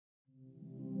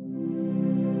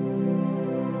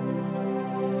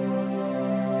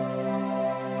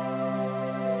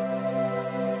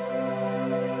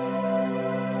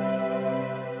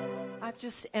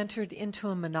just entered into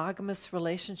a monogamous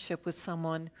relationship with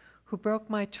someone who broke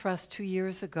my trust 2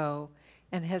 years ago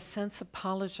and has since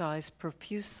apologized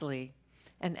profusely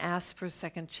and asked for a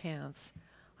second chance.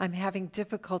 I'm having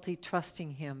difficulty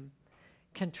trusting him.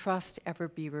 Can trust ever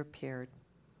be repaired?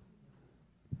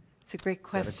 It's a great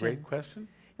question. Is that a great question?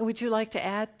 And would you like to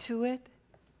add to it?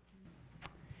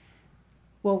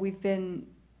 Well,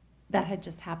 that had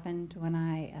just happened when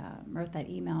I wrote that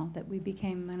email, that we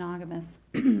became monogamous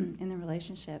in the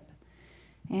relationship.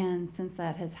 And since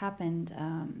that has happened,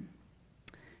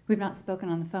 we've not spoken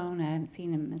on the phone. I haven't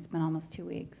seen him. It's been almost 2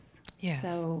 weeks. Yes.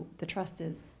 So the trust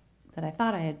that I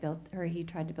thought I had built, or he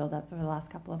tried to build up over the last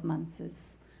couple of months,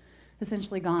 is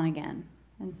essentially gone again.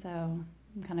 And so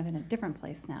I'm kind of in a different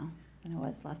place now than I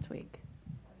was last week.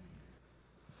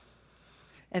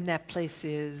 And that place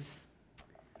is?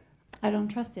 I don't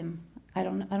trust him. I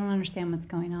don't understand what's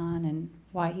going on and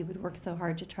why he would work so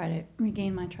hard to try to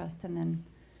regain my trust, and then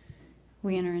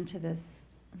we enter into this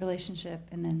relationship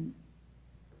and then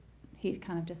he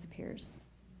kind of disappears.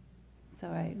 So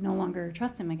I no longer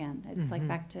trust him again. It's like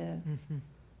back to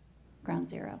ground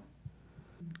zero.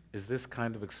 Is this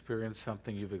kind of experience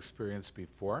something you've experienced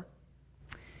before?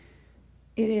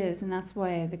 It is, and that's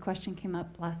why the question came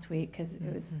up last week, because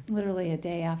it was literally a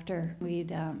day after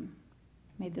we'd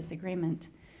made this agreement,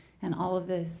 and all of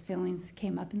those feelings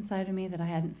came up inside of me that I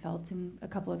hadn't felt in a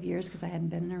couple of years because I hadn't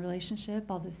been in a relationship,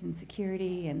 all this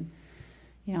insecurity, and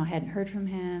I hadn't heard from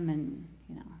him, and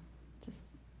just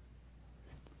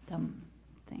dumb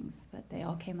things, but they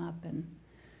all came up, and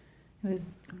it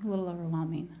was a little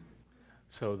overwhelming.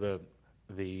 So the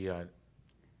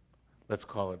let's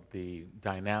call it the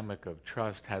dynamic of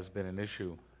trust has been an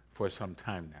issue for some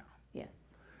time now. Yes.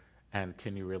 And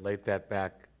can you relate that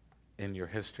back in your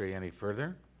history any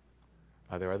further?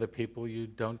 Are there other people you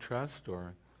don't trust,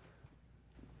 or?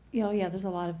 Oh yeah, there's a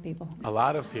lot of people. A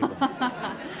lot of people.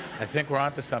 I think we're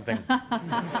onto something.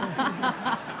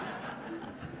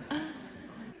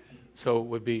 So it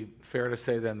would be fair to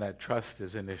say then that trust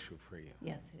is an issue for you.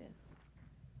 Yes, it is.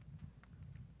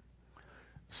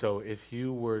 So if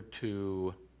you were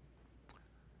to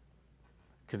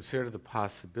consider the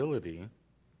possibility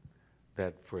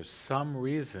that for some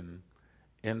reason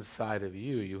inside of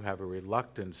you, you have a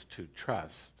reluctance to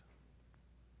trust,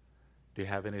 do you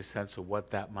have any sense of what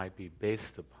that might be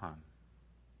based upon?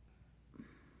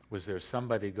 Was there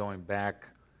somebody going back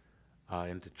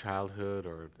into childhood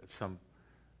or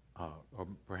or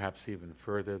perhaps even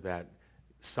further, that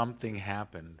something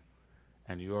happened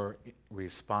and your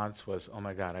response was, oh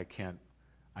my God, I can't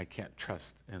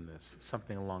trust in this,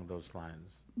 something along those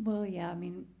lines? Well, yeah, I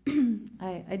mean,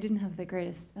 I didn't have the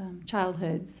greatest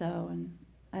childhood, so, and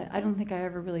I don't think I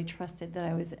ever really trusted that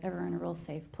I was ever in a real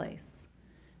safe place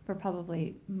for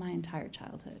probably my entire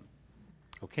childhood.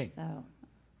 Okay.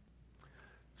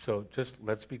 So just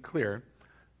let's be clear.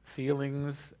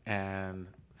 Feelings and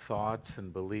thoughts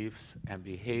and beliefs and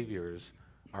behaviors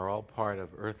are all part of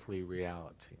earthly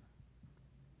reality.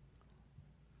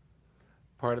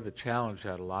 Part of the challenge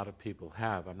that a lot of people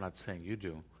have, I'm not saying you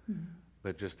do,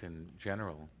 but just in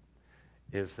general,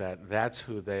 is that that's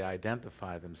who they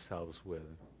identify themselves with,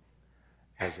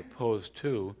 as opposed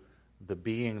to the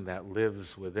being that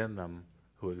lives within them,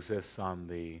 who exists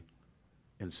in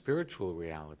spiritual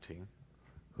reality,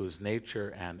 whose nature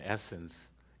and essence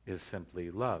is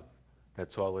simply love.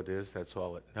 That's all it is, that's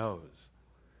all it knows.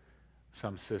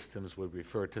 Some systems would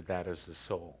refer to that as the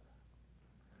soul.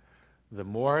 The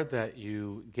more that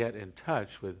you get in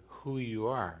touch with who you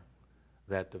are,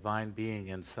 that divine being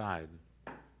inside,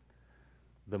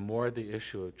 the more the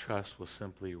issue of trust will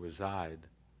simply reside,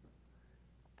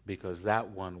 because that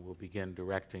one will begin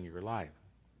directing your life.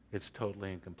 It's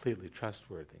totally and completely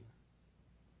trustworthy.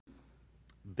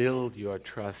 Build your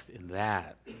trust in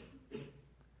that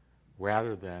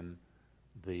rather than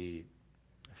the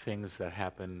things that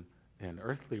happen in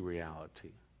earthly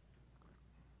reality.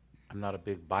 I'm not a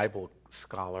big Bible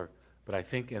scholar, but I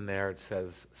think in there it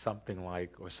says something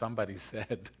like, or somebody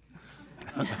said,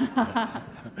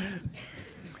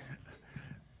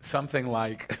 something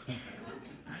like,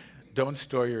 don't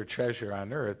store your treasure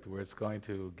on earth where it's going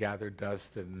to gather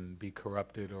dust and be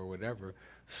corrupted or whatever.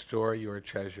 Store your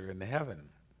treasure in heaven.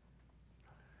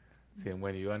 See, and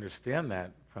when you understand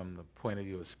that from the point of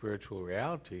view of spiritual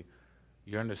reality,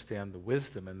 you understand the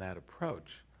wisdom in that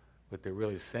approach. What they're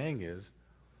really saying is,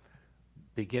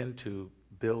 begin to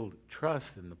build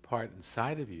trust in the part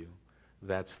inside of you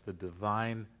that's the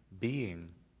divine being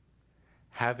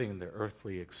having the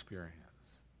earthly experience,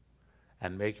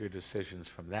 and make your decisions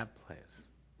from that place.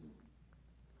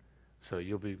 So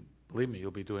believe me,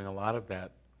 you'll be doing a lot of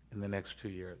that in the next 2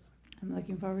 years. I'm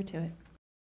looking forward to it.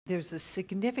 There's a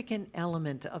significant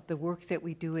element of the work that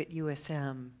we do at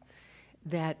USM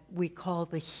that we call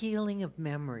the healing of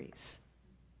memories.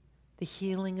 The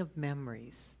healing of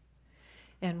memories.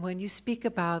 And when you speak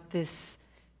about this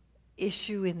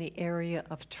issue in the area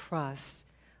of trust,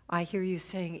 I hear you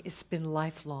saying it's been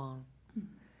lifelong.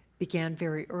 Began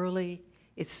very early.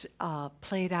 It's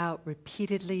played out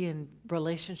repeatedly in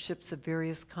relationships of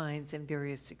various kinds and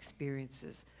various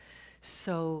experiences.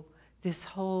 So this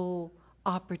whole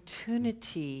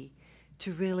opportunity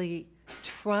to really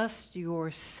trust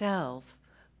yourself,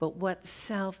 but what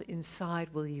self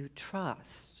inside will you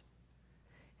trust?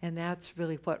 And that's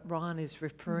really what Ron is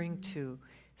referring to.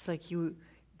 It's like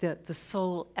the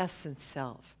soul essence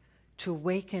self, to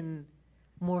awaken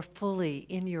more fully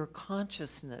in your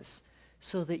consciousness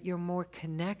so that you're more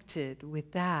connected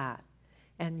with that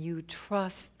and you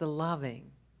trust the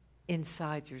loving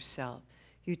inside yourself.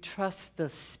 You trust the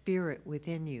spirit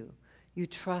within you. You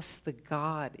trust the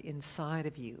God inside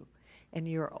of you. And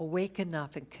you're awake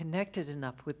enough and connected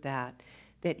enough with that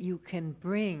that you can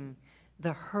bring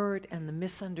the hurt and the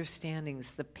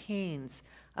misunderstandings, the pains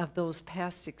of those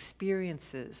past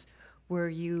experiences where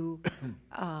you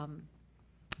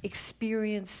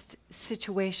experienced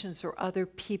situations or other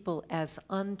people as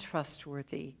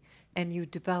untrustworthy and you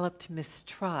developed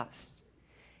mistrust.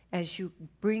 As you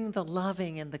bring the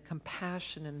loving and the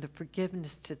compassion and the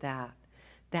forgiveness to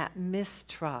that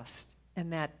mistrust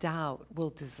and that doubt will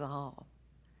dissolve.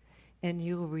 And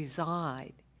you'll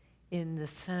reside in the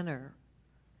center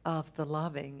of the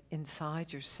loving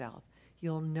inside yourself.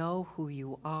 You'll know who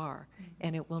you are,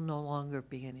 and it will no longer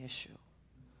be an issue.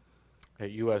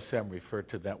 At USM,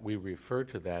 we refer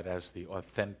to that as the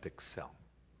authentic self.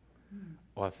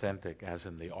 Authentic as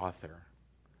in the author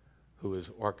who is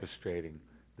orchestrating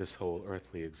this whole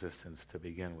earthly existence to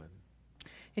begin with.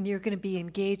 And you're going to be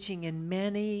engaging in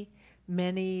many,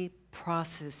 many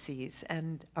processes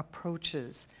and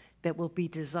approaches that will be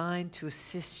designed to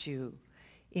assist you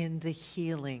in the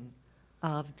healing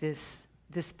of this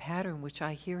pattern, which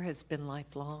I hear has been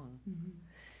lifelong.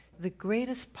 The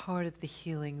greatest part of the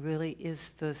healing really is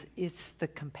the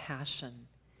compassion.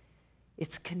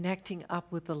 It's connecting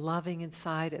up with the loving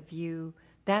inside of you.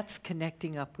 That's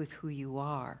connecting up with who you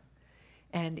are.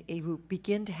 And you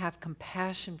begin to have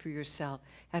compassion for yourself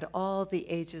at all the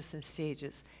ages and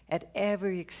stages, at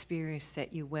every experience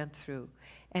that you went through.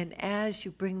 And as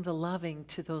you bring the loving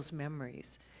to those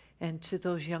memories and to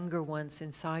those younger ones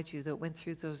inside you that went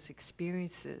through those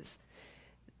experiences,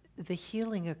 the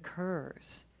healing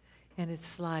occurs. And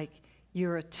it's like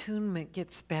your attunement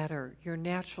gets better, your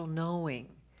natural knowing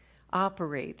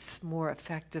operates more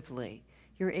effectively.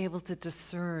 You're able to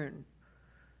discern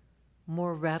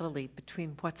more readily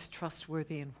between what's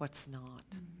trustworthy and what's not.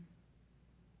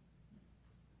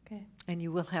 Okay. And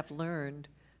you will have learned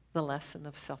the lesson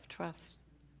of self-trust.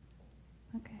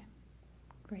 Okay.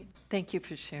 Great. Thank you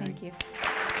for sharing. Thank you.